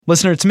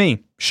Listener, it's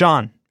me,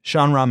 Sean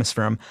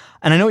Rameswaram.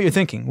 And I know what you're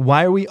thinking.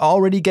 Why are we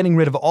already getting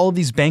rid of all of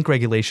these bank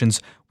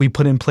regulations we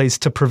put in place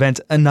to prevent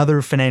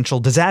another financial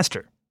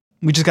disaster?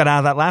 We just got out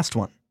of that last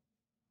one.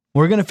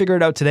 We're going to figure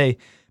it out today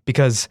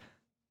because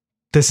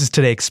this is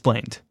Today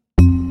Explained.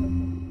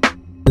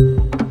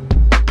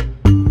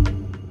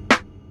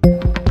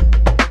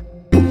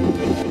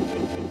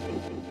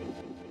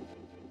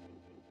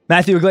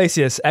 Matthew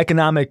Iglesias,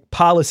 economic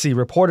policy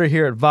reporter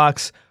here at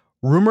Vox.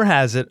 Rumor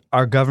has it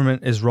our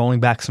government is rolling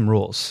back some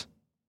rules.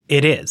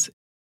 It is.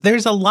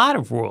 There's a lot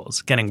of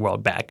rules getting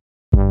rolled back.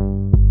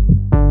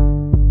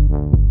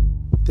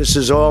 This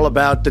is all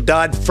about the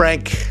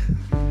Dodd-Frank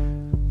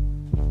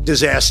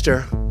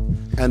disaster,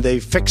 and they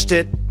fixed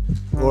it,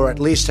 or at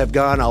least have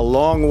gone a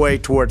long way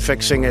toward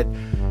fixing it.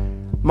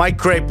 Mike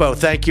Crapo,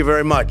 thank you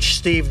very much.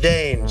 Steve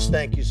Daines,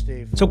 thank you,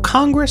 Steve. So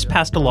Congress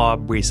passed a law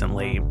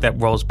recently that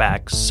rolls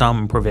back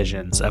some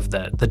provisions of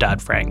the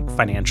Dodd-Frank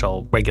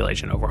financial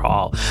regulation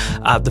overhaul.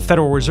 The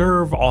Federal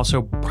Reserve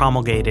also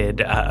promulgated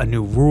a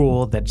new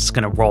rule that's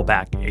going to roll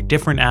back a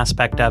different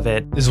aspect of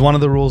it. Is one of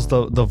the rules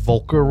the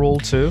Volcker rule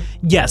too?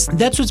 Yes,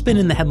 that's what's been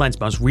in the headlines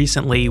most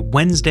recently.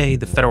 Wednesday,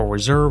 the Federal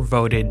Reserve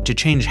voted to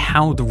change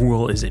how the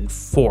rule is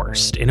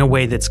enforced in a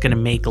way that's going to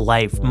make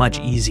life much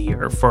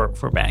easier for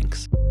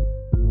banks.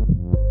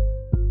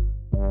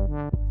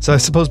 So I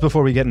suppose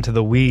before we get into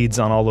the weeds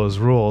on all those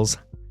rules,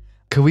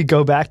 could we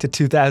go back to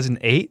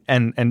 2008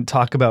 and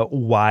talk about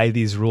why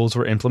these rules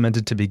were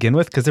implemented to begin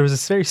with? Because there was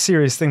this very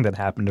serious thing that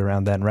happened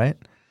around then, right?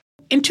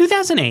 In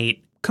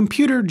 2008,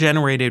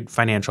 computer-generated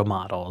financial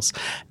models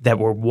that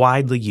were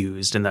widely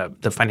used in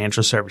the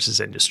financial services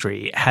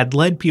industry had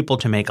led people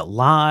to make a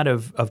lot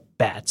of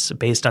bets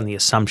based on the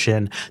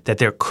assumption that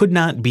there could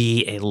not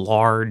be a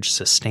large,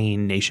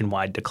 sustained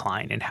nationwide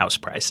decline in house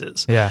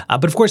prices. Yeah.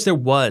 But of course, there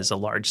was a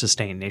large,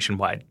 sustained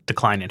nationwide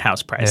decline in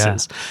house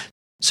prices. Yeah.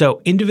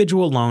 So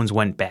individual loans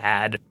went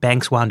bad.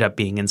 Banks wound up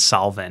being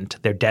insolvent.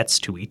 Their debts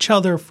to each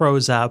other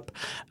froze up.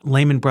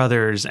 Lehman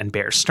Brothers and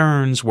Bear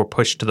Stearns were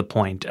pushed to the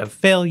point of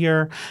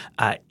failure.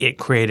 It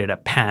created a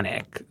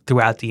panic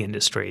throughout the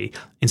industry.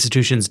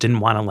 Institutions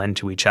didn't want to lend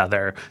to each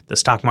other. The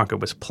stock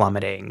market was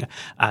plummeting.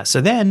 So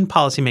then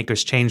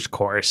policymakers changed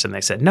course and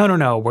they said,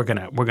 no, we're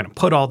gonna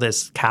put all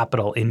this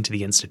capital into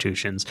the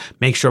institutions,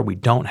 make sure we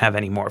don't have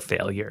any more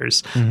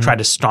failures, try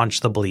to staunch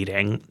the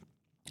bleeding.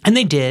 And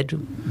they did.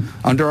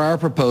 Under our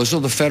proposal,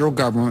 the federal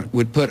government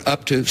would put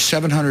up to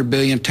 $700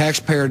 billion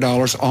taxpayer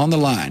dollars on the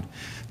line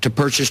to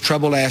purchase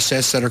troubled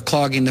assets that are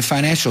clogging the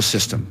financial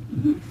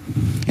system.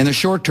 In the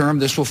short term,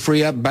 this will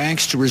free up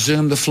banks to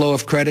resume the flow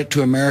of credit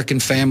to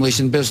American families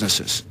and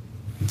businesses.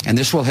 And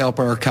this will help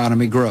our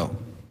economy grow.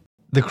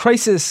 The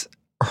crisis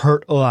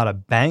hurt a lot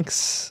of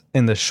banks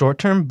in the short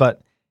term,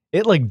 but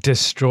it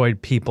destroyed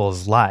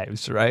people's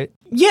lives, right?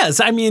 Yes.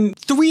 I mean,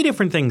 three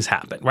different things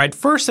happened, right?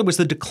 First, there was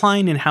the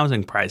decline in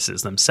housing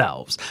prices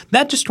themselves.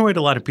 That destroyed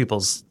a lot of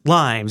people's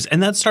lives,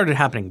 and that started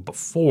happening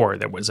before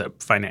there was a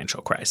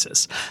financial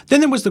crisis. Then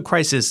there was the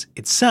crisis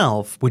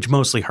itself, which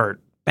mostly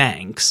hurt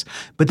banks.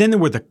 But then there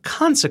were the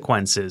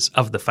consequences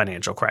of the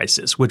financial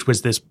crisis, which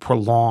was this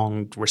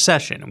prolonged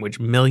recession in which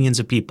millions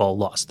of people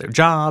lost their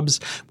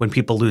jobs. When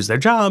people lose their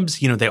jobs,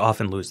 they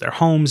often lose their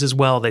homes as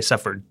well. They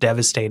suffer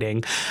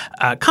devastating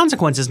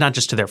consequences, not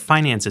just to their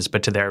finances,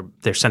 but to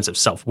their sense of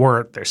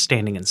self-worth, their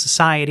standing in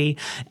society.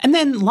 And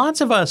then lots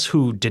of us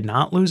who did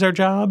not lose our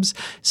jobs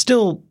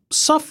still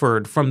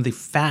suffered from the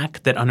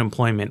fact that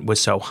unemployment was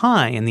so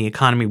high and the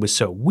economy was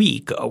so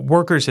weak.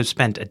 Workers have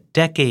spent a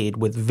decade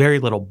with very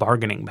little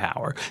bargaining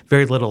power,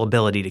 very little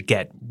ability to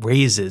get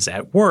raises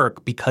at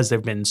work because there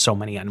have been so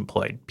many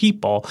unemployed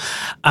people.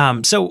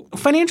 So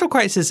financial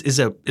crisis is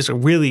a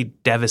really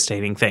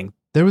devastating thing.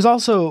 There was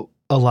also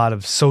a lot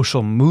of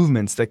social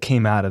movements that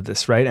came out of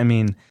this, right? I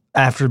mean,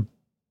 after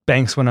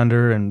banks went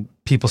under and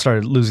people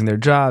started losing their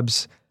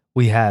jobs,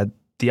 we had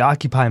the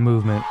Occupy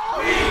movement.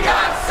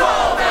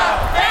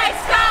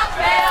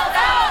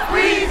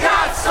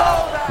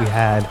 We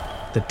had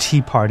the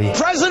Tea Party.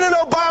 President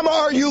Obama,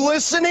 are you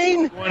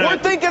listening? We're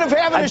thinking of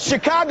having a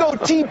Chicago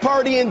Tea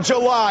Party in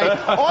July.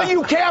 All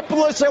you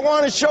capitalists that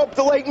want to show up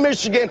to Lake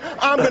Michigan,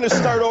 I'm going to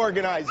start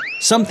organizing.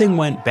 Something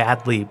went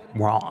badly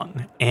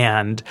wrong,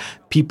 and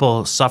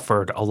people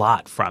suffered a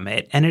lot from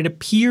it. And it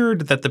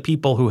appeared that the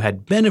people who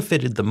had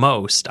benefited the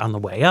most on the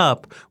way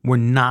up were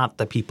not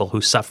the people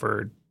who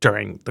suffered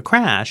during the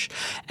crash.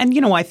 And,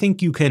 I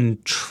think you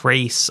can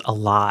trace a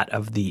lot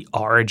of the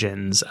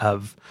origins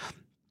of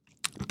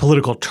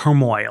political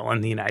turmoil in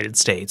the United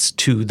States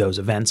to those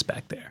events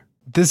back there.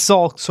 This is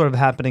all sort of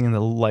happening in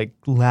the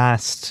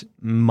last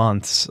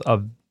months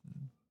of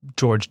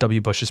George W.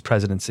 Bush's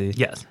presidency.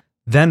 Yes.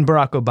 Then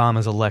Barack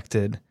Obama's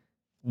elected.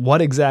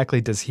 What exactly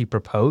does he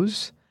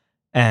propose?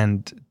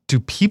 And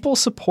do people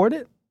support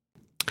it?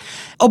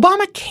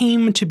 Obama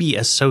came to be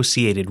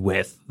associated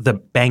with the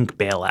bank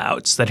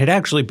bailouts that had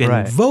actually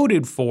been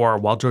voted for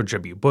while George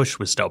W. Bush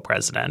was still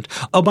president.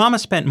 Obama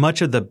spent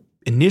much of the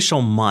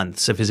initial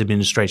months of his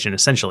administration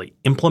essentially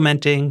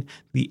implementing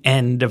the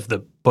end of the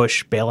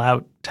Bush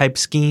bailout type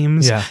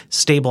schemes,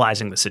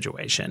 stabilizing the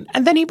situation.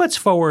 And then he puts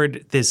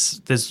forward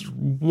this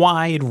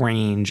wide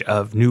range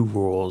of new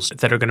rules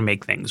that are going to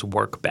make things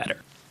work better.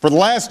 For the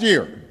last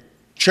year,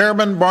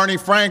 Chairman Barney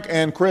Frank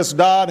and Chris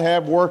Dodd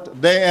have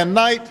worked day and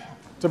night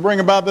to bring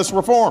about this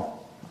reform.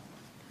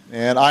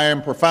 And I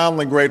am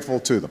profoundly grateful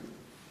to them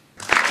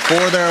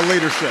for their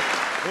leadership.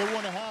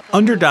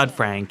 Under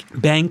Dodd-Frank,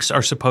 banks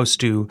are supposed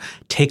to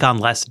take on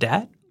less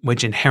debt,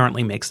 which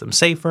inherently makes them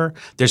safer.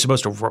 They're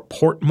supposed to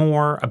report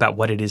more about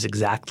what it is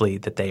exactly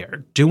that they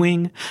are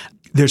doing.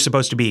 There's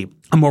supposed to be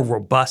a more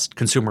robust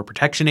consumer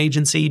protection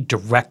agency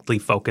directly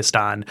focused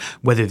on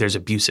whether there's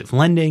abusive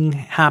lending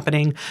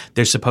happening.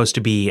 There's supposed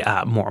to be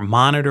more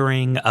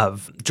monitoring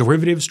of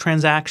derivatives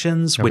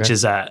transactions, which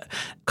is a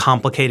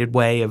complicated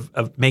way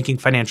of making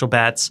financial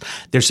bets.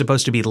 There's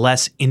supposed to be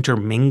less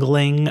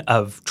intermingling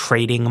of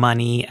trading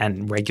money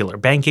and regular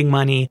banking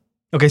money.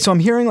 Okay, so I'm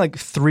hearing like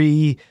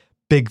three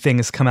big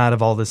things come out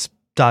of all this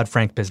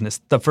Dodd-Frank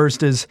business. The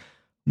first is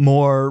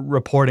more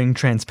reporting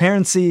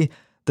transparency.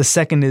 The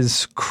second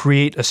is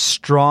create a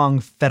strong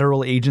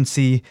federal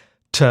agency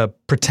to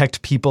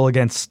protect people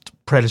against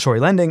predatory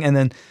lending. And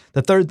then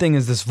the third thing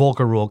is this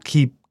Volcker rule,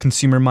 keep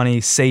consumer money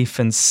safe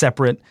and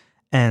separate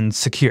and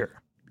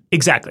secure.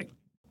 Exactly.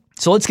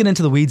 So let's get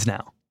into the weeds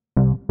now.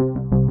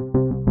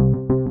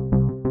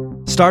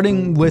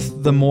 Starting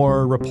with the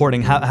more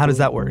reporting, how does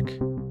that work?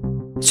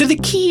 So the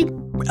key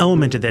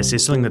element of this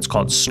is something that's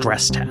called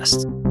stress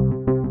tests.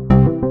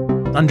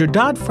 Under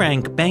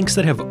Dodd-Frank, banks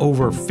that have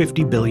over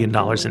 $50 billion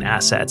in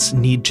assets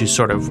need to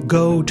sort of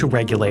go to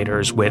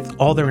regulators with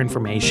all their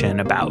information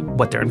about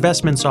what their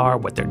investments are,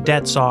 what their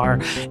debts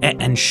are,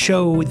 and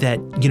show that,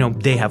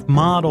 they have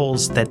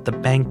models that the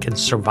bank can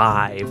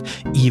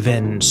survive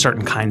even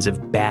certain kinds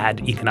of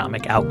bad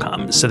economic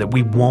outcomes so that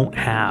we won't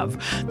have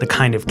the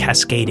kind of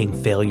cascading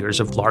failures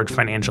of large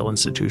financial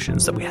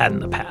institutions that we had in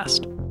the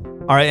past.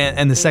 All right,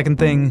 and the second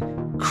thing,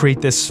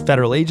 create this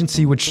federal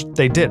agency, which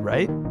they did,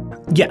 right?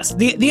 Yes.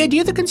 The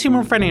idea of the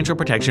Consumer Financial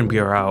Protection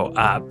Bureau,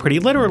 pretty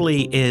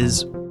literally,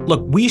 is,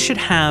 look, we should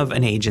have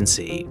an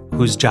agency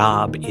whose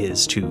job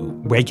is to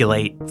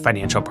regulate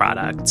financial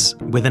products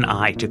with an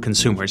eye to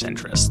consumers'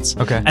 interests.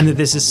 Okay. And that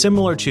this is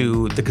similar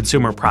to the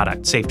Consumer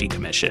Product Safety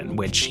Commission,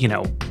 which,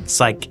 it's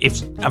like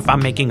if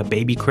I'm making a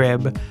baby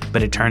crib,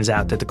 but it turns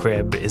out that the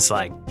crib is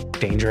like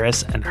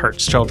dangerous and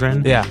hurts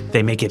children,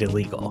 they make it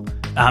illegal.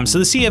 So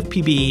the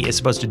CFPB is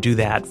supposed to do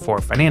that for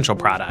financial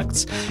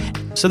products.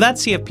 So that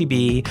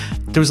CFPB,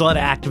 there was a lot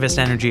of activist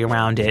energy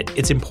around it.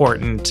 It's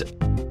important.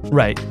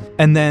 Right.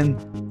 And then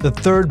the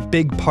third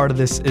big part of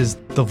this is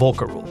the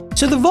Volcker Rule.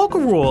 So the Volcker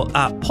Rule,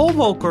 Paul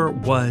Volcker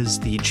was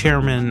the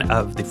chairman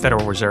of the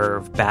Federal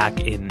Reserve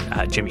back in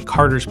Jimmy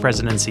Carter's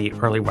presidency,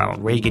 early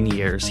Ronald Reagan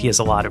years. He has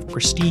a lot of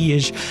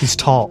prestige. He's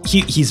tall.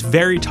 He's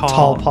very tall.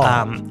 Tall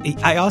Paul.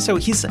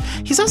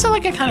 He's also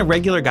like a kind of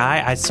regular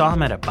guy. I saw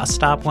him at a bus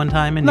stop one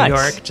time in New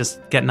York,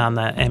 just getting on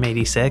the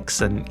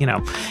M86, and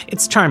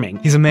it's charming.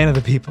 He's a man of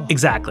the people.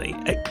 Exactly.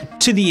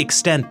 To the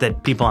extent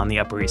that people on the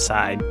Upper East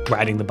Side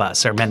riding the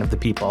bus are men of the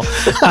people.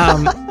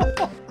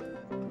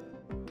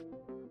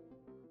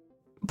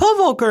 Paul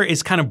Volcker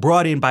is kind of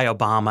brought in by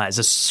Obama as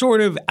a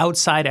sort of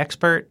outside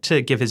expert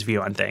to give his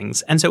view on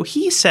things. And so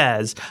he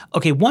says,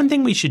 okay, one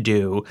thing we should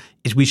do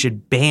is we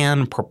should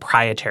ban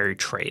proprietary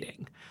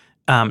trading.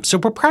 So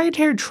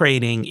proprietary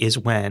trading is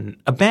when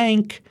a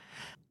bank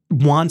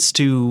wants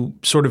to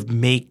sort of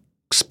make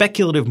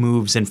speculative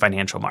moves in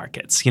financial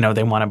markets.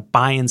 They want to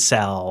buy and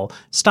sell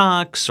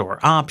stocks or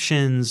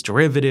options,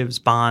 derivatives,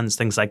 bonds,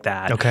 things like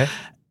that. Okay.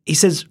 He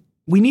says,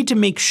 we need to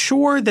make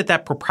sure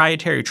that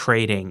proprietary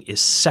trading is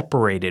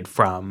separated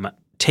from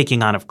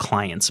taking on of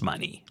clients'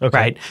 money,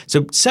 right?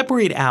 So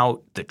separate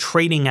out the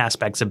trading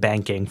aspects of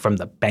banking from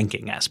the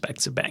banking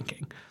aspects of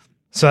banking.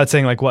 So that's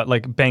saying like what?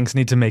 Like banks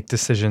need to make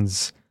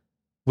decisions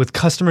with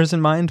customers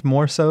in mind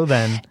more so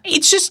than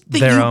it's just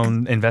their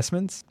own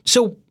investments?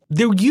 So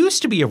there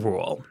used to be a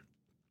rule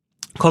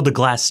called the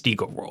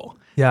Glass-Steagall rule.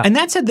 Yeah. And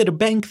that said that a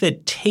bank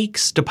that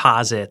takes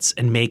deposits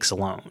and makes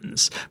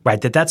loans,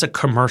 right, that's a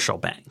commercial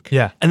bank.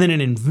 Yeah. And then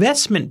an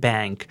investment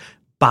bank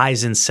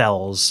buys and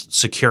sells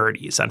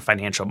securities on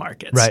financial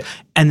markets. Right.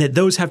 And that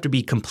those have to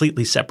be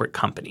completely separate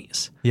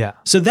companies. Yeah.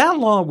 So that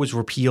law was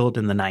repealed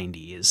in the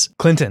 90s.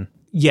 Clinton.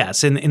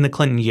 Yes, in the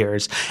Clinton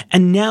years.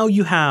 And now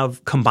you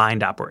have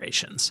combined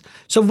operations.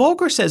 So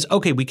Volcker says,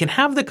 okay, we can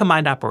have the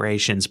combined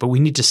operations, but we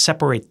need to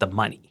separate the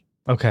money.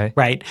 Okay.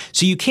 Right?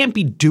 So you can't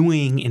be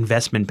doing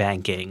investment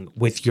banking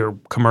with your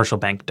commercial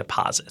bank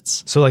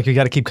deposits. So like you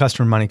got to keep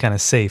customer money kind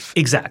of safe.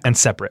 Exactly. And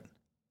separate.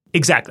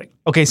 Exactly.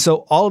 Okay,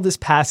 so all of this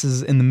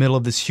passes in the middle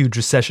of this huge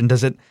recession.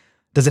 Does it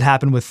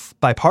happen with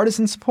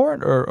bipartisan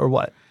support or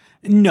what?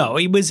 No,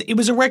 it was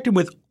erected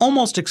with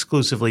almost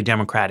exclusively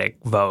Democratic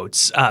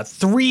votes.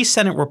 3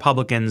 Senate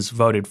Republicans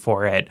voted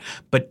for it,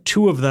 but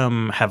 2 of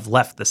them have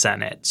left the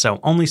Senate.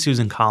 So only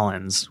Susan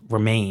Collins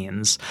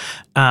remains.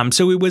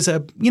 So it was a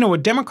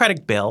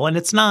Democratic bill, and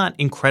it's not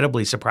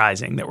incredibly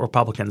surprising that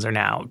Republicans are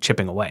now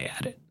chipping away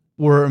at it.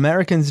 Were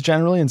Americans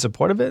generally in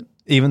support of it,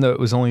 even though it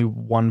was only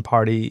one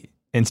party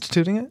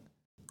instituting it?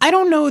 I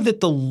don't know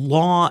that the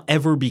law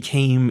ever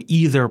became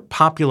either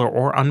popular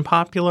or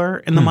unpopular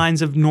in the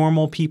minds of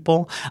normal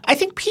people. I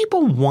think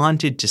people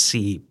wanted to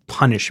see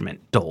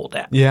punishment doled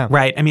out,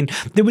 right? I mean,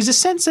 there was a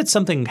sense that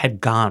something had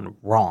gone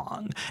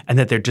wrong and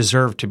that there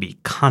deserved to be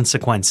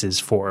consequences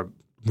for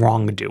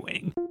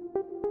wrongdoing.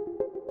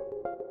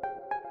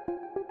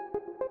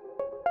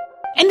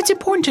 And it's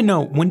important to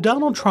note, when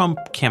Donald Trump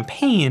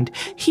campaigned,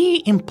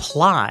 he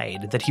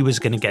implied that he was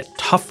going to get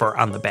tougher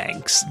on the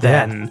banks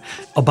than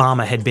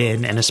Obama had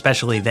been, and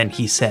especially than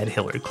he said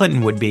Hillary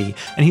Clinton would be.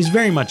 And he's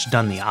very much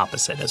done the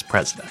opposite as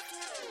president.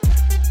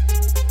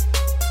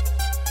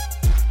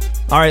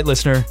 All right,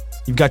 listener,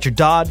 you've got your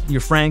Dodd,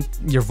 your Frank,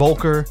 your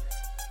Volcker,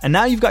 and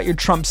now you've got your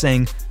Trump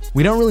saying,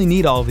 we don't really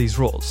need all of these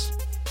rules.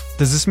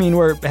 Does this mean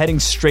we're heading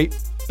straight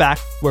back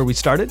where we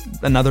started?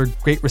 Another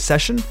Great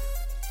Recession?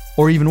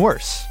 Or even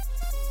worse?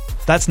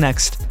 That's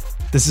next.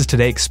 This is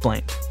Today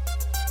Explained.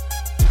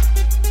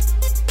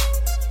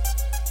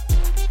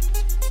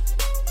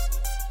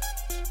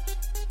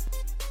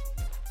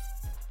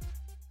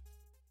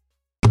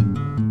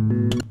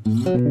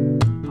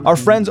 Our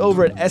friends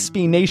over at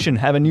SB Nation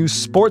have a new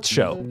sports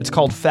show. It's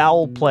called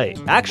Foul Play.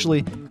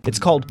 Actually, it's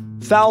called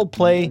Foul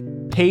Play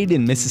Paid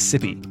in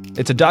Mississippi.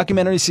 It's a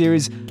documentary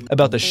series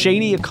about the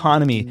shady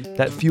economy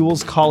that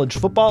fuels college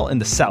football in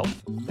the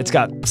South. It's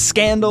got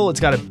scandal, it's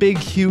got a big,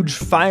 huge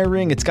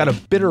firing, it's got a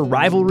bitter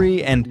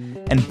rivalry, and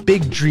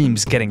big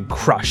dreams getting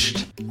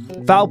crushed.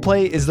 Foul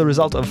Play is the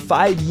result of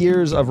 5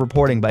 years of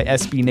reporting by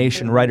SB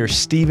Nation writer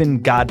Stephen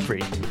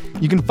Godfrey.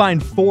 You can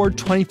find 4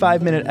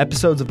 25-minute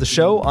episodes of the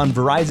show on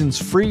Verizon's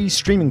free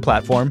streaming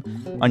platform,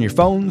 on your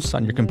phones,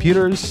 on your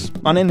computers,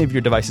 on any of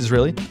your devices,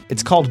 really.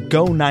 It's called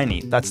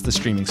Go90. That's the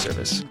streaming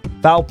service.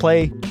 Foul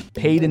Play,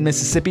 Paid in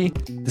Mississippi.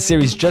 The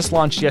series just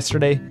launched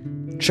yesterday.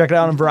 Check it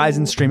out on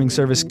Verizon's streaming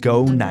service,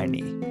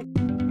 Go90.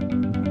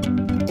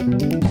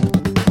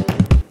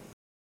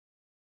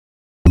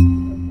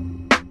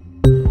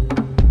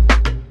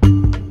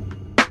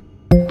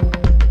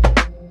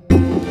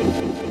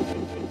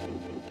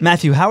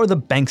 Matthew, how are the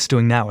banks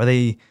doing now? Are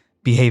they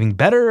behaving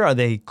better? Are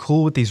they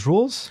cool with these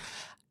rules?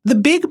 The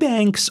big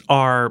banks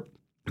are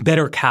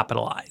better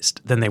capitalized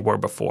than they were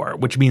before,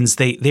 which means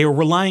they are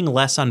relying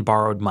less on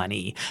borrowed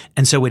money.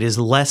 And so it is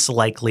less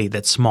likely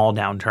that small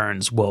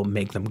downturns will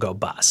make them go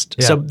bust.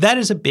 Yeah. So that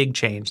is a big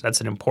change.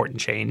 That's an important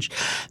change.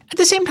 At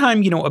the same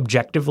time,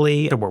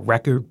 objectively, there were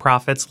record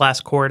profits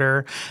last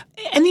quarter.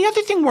 And the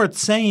other thing worth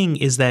saying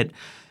is that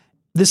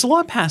this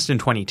law passed in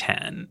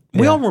 2010.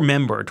 We all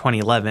remember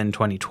 2011,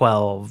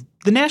 2012.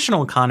 The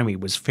national economy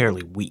was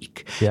fairly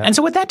weak. Yeah. And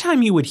so at that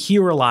time, you would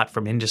hear a lot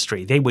from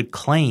industry. They would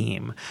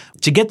claim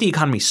to get the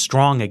economy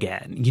strong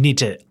again, you need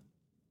to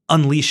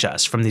unleash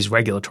us from these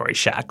regulatory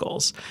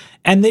shackles.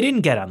 And they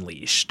didn't get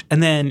unleashed.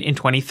 And then in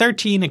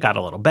 2013, it got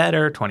a little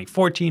better.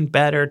 2014,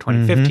 better.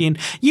 2015.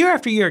 Year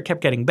after year, it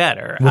kept getting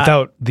better.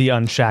 Without the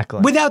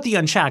unshackling. Without the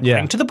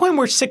unshackling. To the point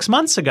where 6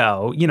 months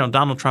ago,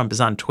 Donald Trump is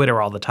on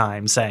Twitter all the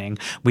time saying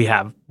we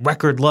have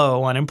record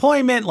low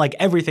unemployment, like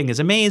everything is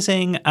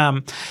amazing.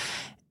 And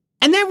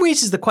that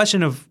raises the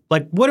question of,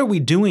 what are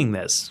we doing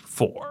this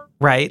for,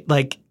 right?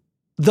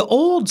 The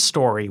old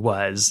story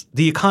was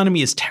the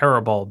economy is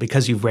terrible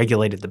because you've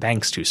regulated the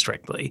banks too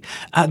strictly.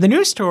 The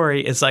new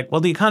story is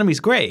the economy's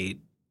great.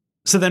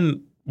 So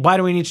then why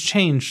do we need to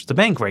change the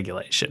bank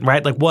regulation,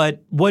 right?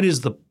 What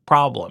is the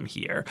problem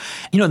here?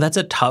 That's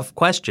a tough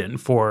question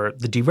for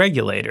the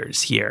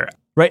deregulators here.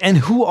 Right. And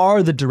who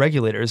are the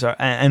deregulators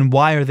and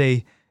why are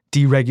they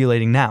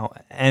deregulating now?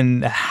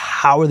 And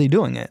how are they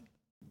doing it?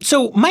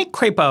 So Mike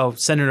Crapo,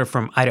 senator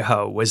from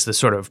Idaho, was the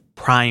sort of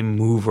prime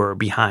mover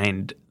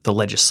behind the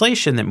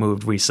legislation that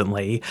moved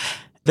recently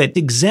that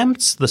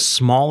exempts the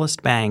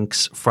smallest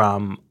banks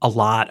from a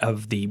lot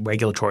of the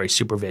regulatory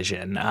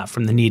supervision,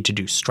 from the need to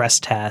do stress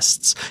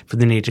tests, from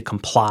the need to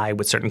comply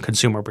with certain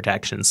consumer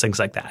protections, things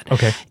like that.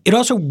 Okay. It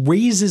also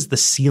raises the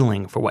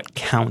ceiling for what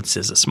counts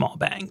as a small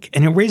bank,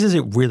 and it raises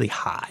it really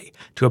high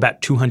to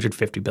about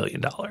 $250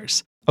 billion.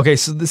 Okay,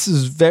 so this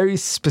is very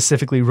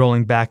specifically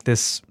rolling back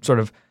this sort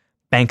of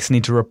banks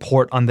need to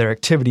report on their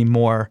activity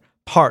more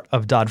part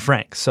of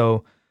Dodd-Frank.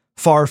 So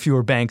far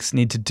fewer banks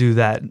need to do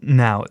that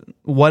now.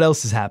 What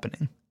else is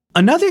happening?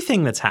 Another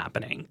thing that's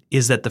happening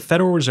is that the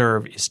Federal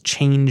Reserve is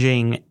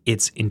changing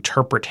its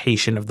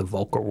interpretation of the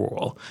Volcker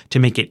Rule to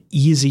make it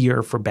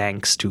easier for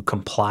banks to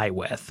comply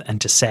with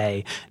and to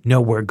say, no,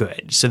 we're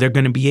good. So they're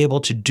going to be able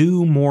to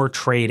do more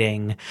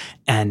trading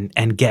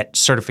and get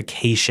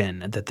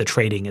certification that the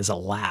trading is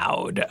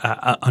allowed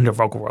under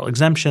Volcker Rule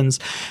exemptions.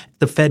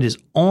 The Fed is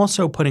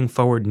also putting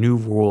forward new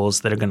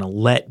rules that are going to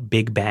let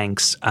big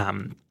banks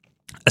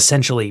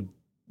essentially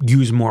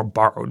use more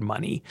borrowed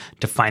money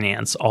to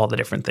finance all the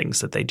different things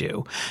that they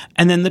do.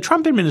 And then the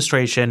Trump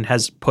administration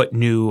has put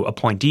new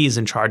appointees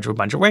in charge of a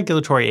bunch of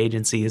regulatory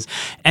agencies,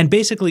 and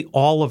basically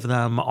all of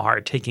them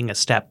are taking a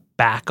step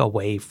back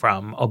away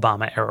from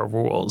Obama-era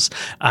rules.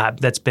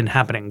 That's been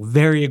happening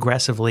very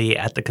aggressively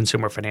at the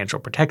Consumer Financial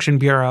Protection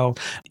Bureau.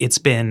 It's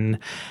been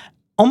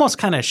almost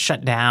kind of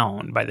shut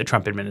down by the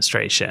Trump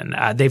administration.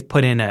 They've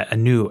put in a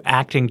new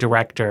acting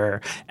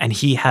director, and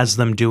he has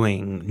them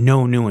doing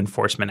no new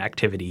enforcement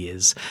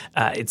activities.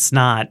 It's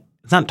not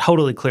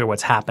totally clear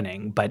what's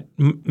happening, but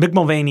Mick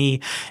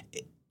Mulvaney,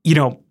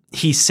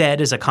 he said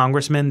as a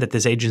congressman that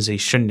this agency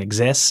shouldn't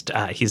exist.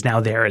 He's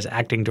now there as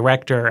acting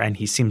director, and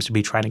he seems to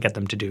be trying to get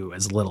them to do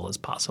as little as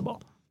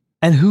possible.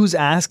 And who's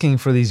asking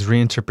for these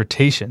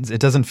reinterpretations? It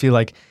doesn't feel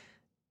like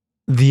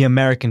the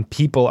American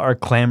people are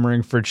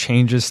clamoring for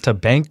changes to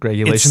bank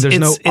regulation. There's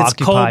no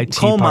Occupy Tea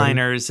coal Party.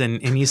 miners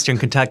in eastern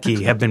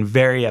Kentucky have been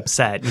very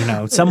upset.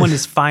 Someone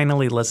is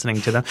finally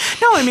listening to them.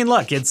 No, I mean,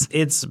 look,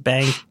 it's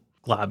bank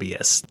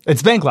lobbyists.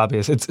 It's bank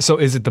lobbyists. So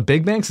is it the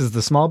big banks? Is it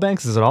the small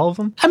banks? Is it all of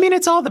them? I mean,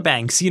 it's all the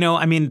banks.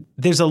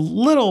 There's a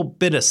little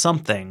bit of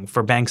something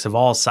for banks of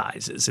all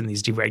sizes in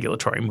these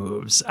deregulatory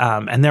moves.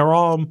 And they're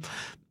all –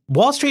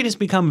 Wall Street has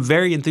become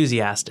very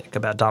enthusiastic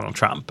about Donald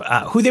Trump,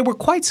 who they were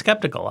quite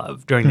skeptical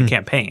of during the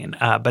campaign.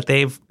 But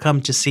they've come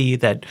to see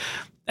that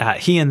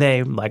he and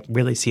they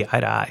really see eye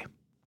to eye.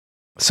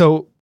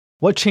 So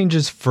what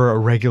changes for a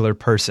regular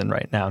person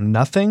right now?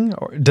 Nothing?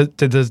 Or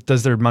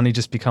does their money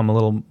just become a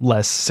little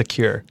less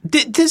secure?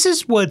 This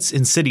is what's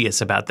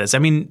insidious about this. I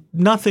mean,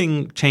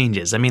 nothing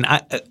changes. I mean,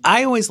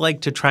 I always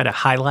like to try to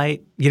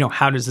highlight,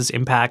 how does this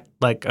impact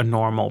a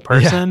normal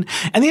person?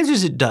 Yeah. And the answer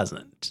is it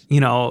doesn't.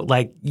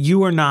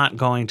 You are not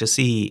going to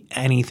see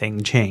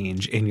anything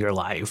change in your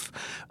life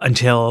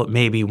until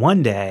maybe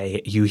one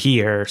day you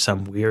hear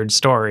some weird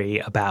story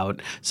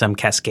about some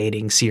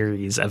cascading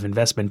series of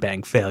investment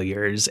bank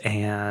failures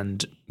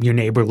and your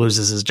neighbor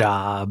loses his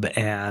job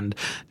and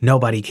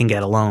nobody can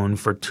get a loan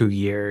for 2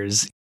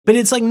 years. But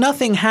it's like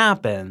nothing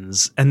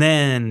happens and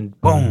then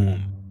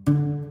boom.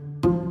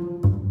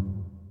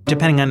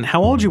 Depending on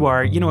how old you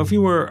are, if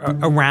you were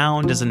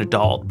around as an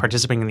adult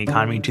participating in the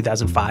economy in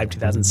 2005,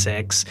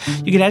 2006,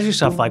 you could ask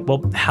yourself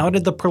well, how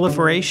did the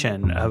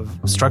proliferation of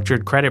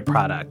structured credit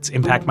products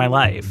impact my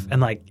life?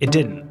 And it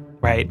didn't,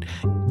 right?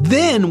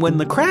 Then when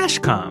the crash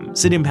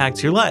comes, it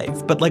impacts your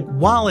life. But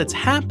while it's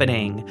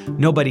happening,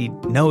 nobody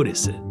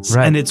notices.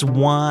 Right. And it's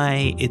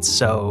why it's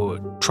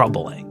so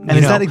troubling. And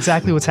is that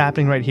exactly what's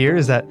happening right here?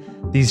 Is that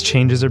these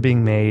changes are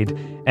being made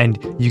and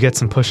you get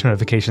some push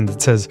notification that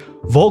says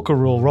Volcker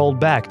rule rolled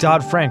back,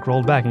 Dodd-Frank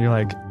rolled back, and you're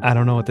like, I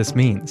don't know what this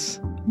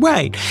means.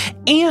 Right.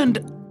 And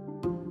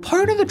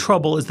part of the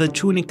trouble is that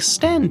to an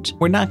extent,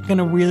 we're not going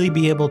to really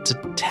be able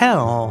to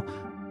tell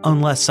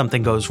unless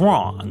something goes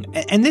wrong.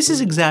 And this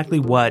is exactly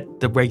what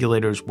the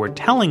regulators were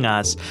telling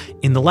us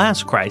in the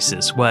last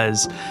crisis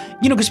was,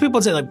 because people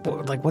would say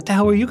what the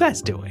hell were you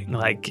guys doing?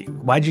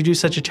 Why'd you do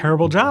such a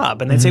terrible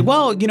job? And they'd say,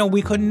 well,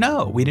 we couldn't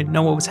know. We didn't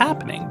know what was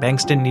happening.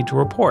 Banks didn't need to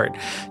report.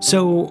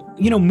 So,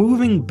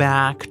 moving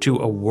back to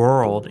a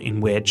world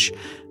in which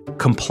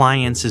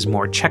compliance is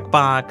more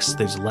checkbox,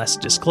 there's less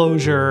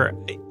disclosure,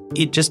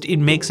 it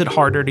makes it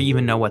harder to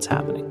even know what's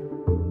happening.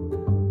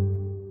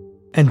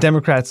 And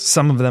Democrats,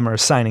 some of them are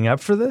signing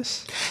up for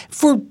this?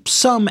 For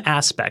some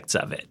aspects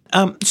of it.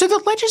 So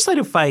the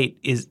legislative fight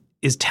is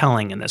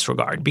telling in this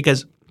regard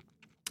because,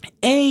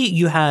 A,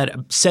 you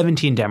had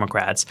 17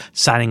 Democrats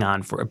signing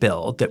on for a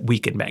bill that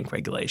weakened bank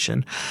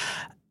regulation.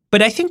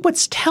 But I think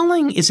what's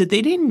telling is that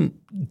they didn't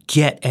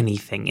get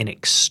anything in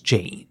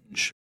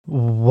exchange.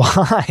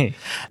 Why?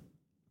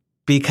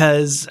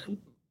 Because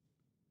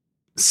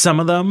some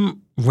of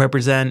them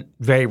represent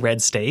very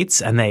red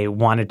states, and they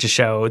wanted to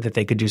show that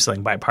they could do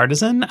something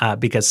bipartisan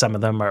because some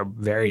of them are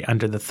very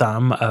under the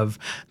thumb of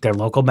their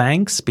local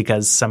banks,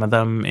 because some of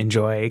them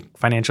enjoy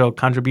financial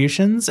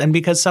contributions, and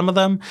because some of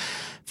them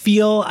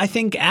feel, I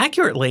think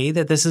accurately,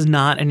 that this is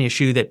not an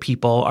issue that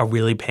people are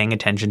really paying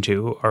attention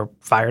to or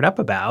fired up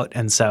about.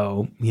 And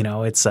so,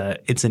 it's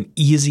an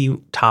easy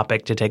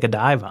topic to take a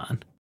dive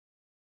on.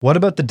 What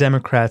about the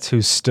Democrats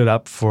who stood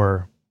up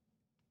for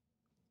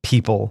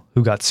people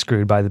who got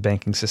screwed by the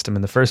banking system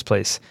in the first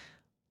place?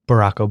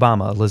 Barack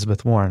Obama,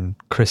 Elizabeth Warren,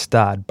 Chris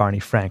Dodd, Barney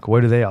Frank.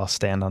 Where do they all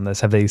stand on this?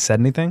 Have they said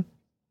anything?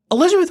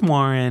 Elizabeth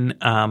Warren,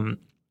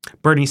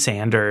 Bernie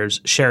Sanders,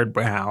 Sherrod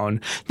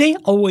Brown, they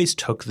always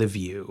took the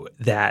view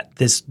that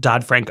this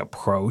Dodd-Frank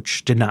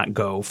approach did not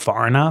go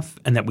far enough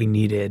and that we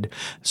needed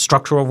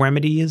structural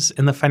remedies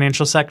in the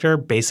financial sector,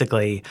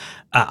 basically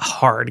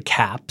hard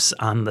caps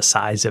on the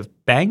size of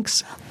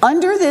banks.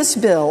 Under this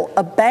bill,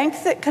 a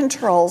bank that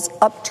controls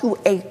up to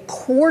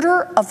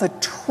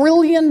 $250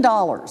 billion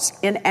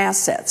in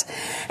assets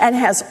and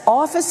has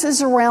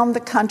offices around the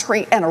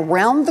country and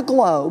around the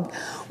globe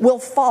will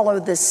follow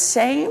the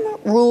same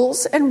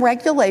rules and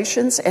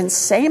regulations and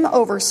same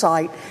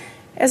oversight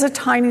as a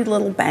tiny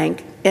little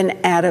bank in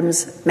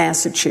Adams,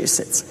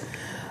 Massachusetts.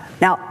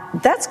 Now,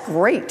 that's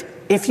great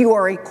if you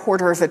are a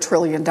 $250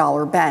 billion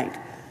bank.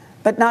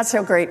 but not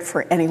so great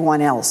for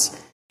anyone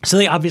else. So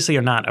they obviously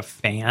are not a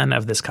fan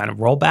of this kind of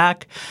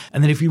rollback.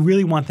 And then if you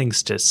really want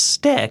things to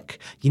stick,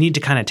 you need to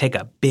kind of take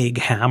a big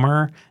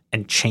hammer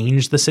and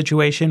change the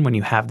situation when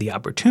you have the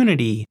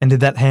opportunity. And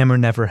did that hammer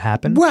never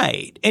happen?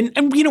 Right.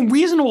 And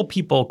reasonable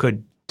people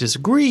could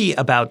disagree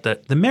about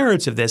the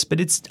merits of this,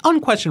 but it's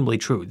unquestionably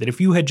true that if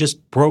you had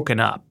just broken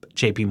up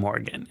JP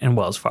Morgan and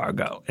Wells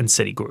Fargo and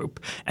Citigroup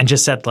and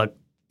just said, look,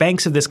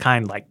 banks of this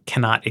kind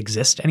cannot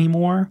exist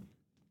anymore,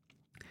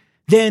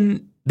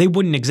 then they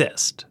wouldn't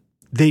exist.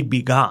 They'd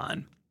be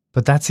gone.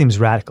 But that seems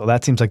radical.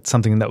 That seems like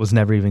something that was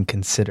never even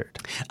considered.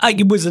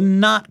 It was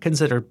not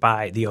considered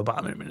by the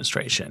Obama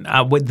administration.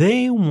 What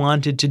they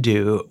wanted to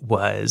do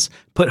was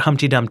put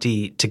Humpty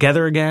Dumpty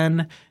together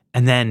again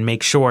and then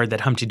make sure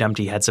that Humpty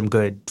Dumpty had some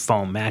good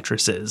foam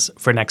mattresses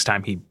for next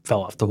time he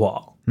fell off the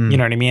wall. You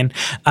know what I mean?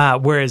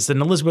 Whereas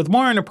an Elizabeth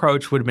Warren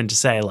approach would have been to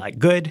say,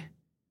 good,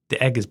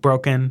 the egg is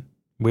broken.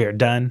 We are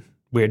done.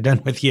 We are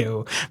done with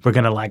you. We're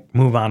going to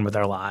move on with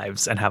our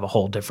lives and have a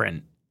whole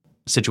different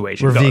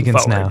situation. We're going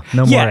vegans forward. now.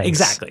 No more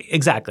eggs.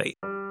 Exactly.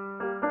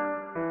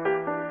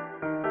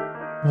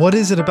 What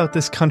is it about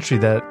this country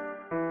that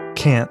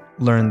can't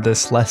learn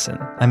this lesson?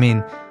 I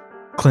mean,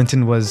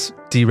 Clinton was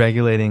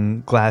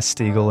deregulating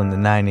Glass-Steagall in the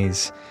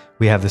 90s.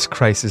 We have this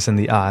crisis in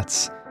the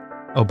aughts.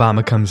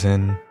 Obama comes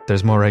in.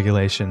 There's more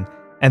regulation.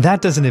 And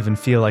that doesn't even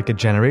feel like a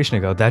generation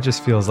ago. That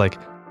just feels like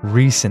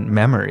recent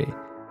memory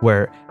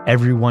where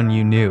everyone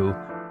you knew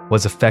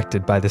was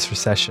affected by this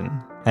recession.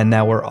 And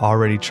now we're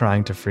already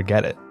trying to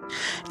forget it.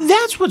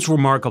 That's what's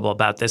remarkable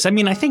about this. I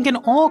mean, I think in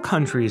all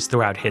countries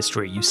throughout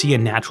history, you see a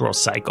natural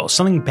cycle.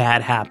 Something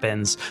bad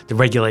happens, the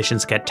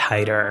regulations get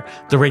tighter,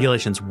 the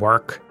regulations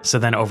work. So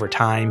then over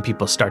time,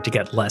 people start to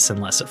get less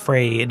and less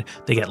afraid.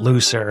 They get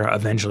looser.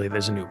 Eventually,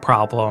 there's a new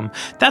problem.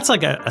 That's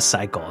like a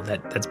cycle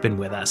that's been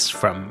with us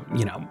from,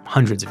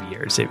 hundreds of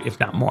years, if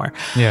not more.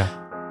 Yeah.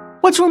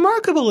 What's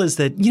remarkable is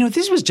that,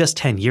 this was just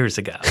 10 years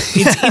ago.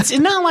 It's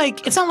not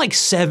like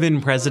 7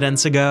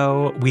 presidents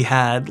ago we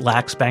had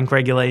lax bank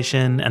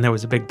regulation and there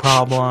was a big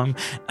problem.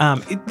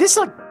 This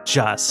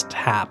just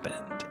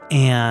happened.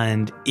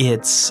 And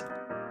it's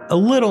a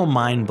little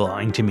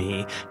mind-blowing to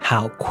me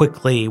how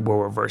quickly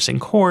we're reversing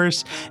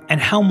course and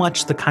how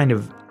much the kind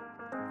of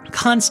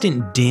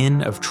constant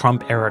din of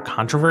Trump-era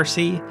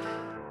controversy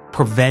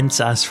prevents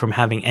us from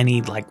having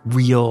any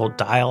real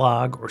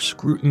dialogue or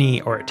scrutiny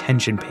or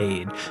attention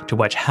paid to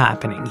what's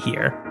happening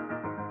here.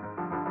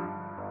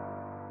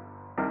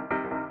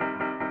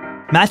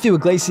 Matthew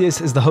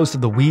Iglesias is the host of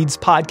the Weeds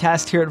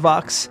podcast here at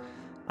Vox.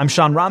 I'm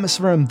Sean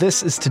Rameswaram.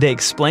 This is Today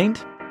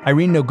Explained.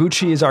 Irene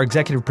Noguchi is our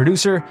executive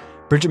producer.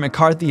 Bridget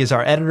McCarthy is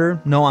our editor.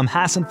 Noam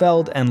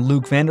Hassenfeld and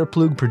Luke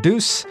Vanderplug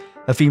produce.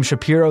 Afim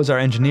Shapiro is our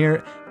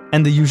engineer.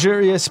 And the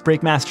usurious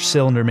Breakmaster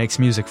Cylinder makes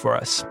music for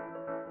us.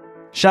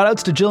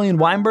 Shoutouts to Jillian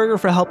Weinberger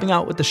for helping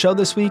out with the show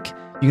this week.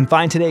 You can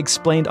find Today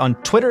Explained on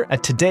Twitter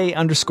at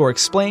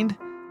Today_Explained.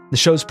 The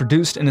show's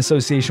produced in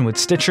association with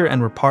Stitcher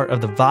and we're part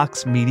of the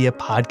Vox Media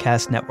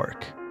Podcast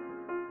Network.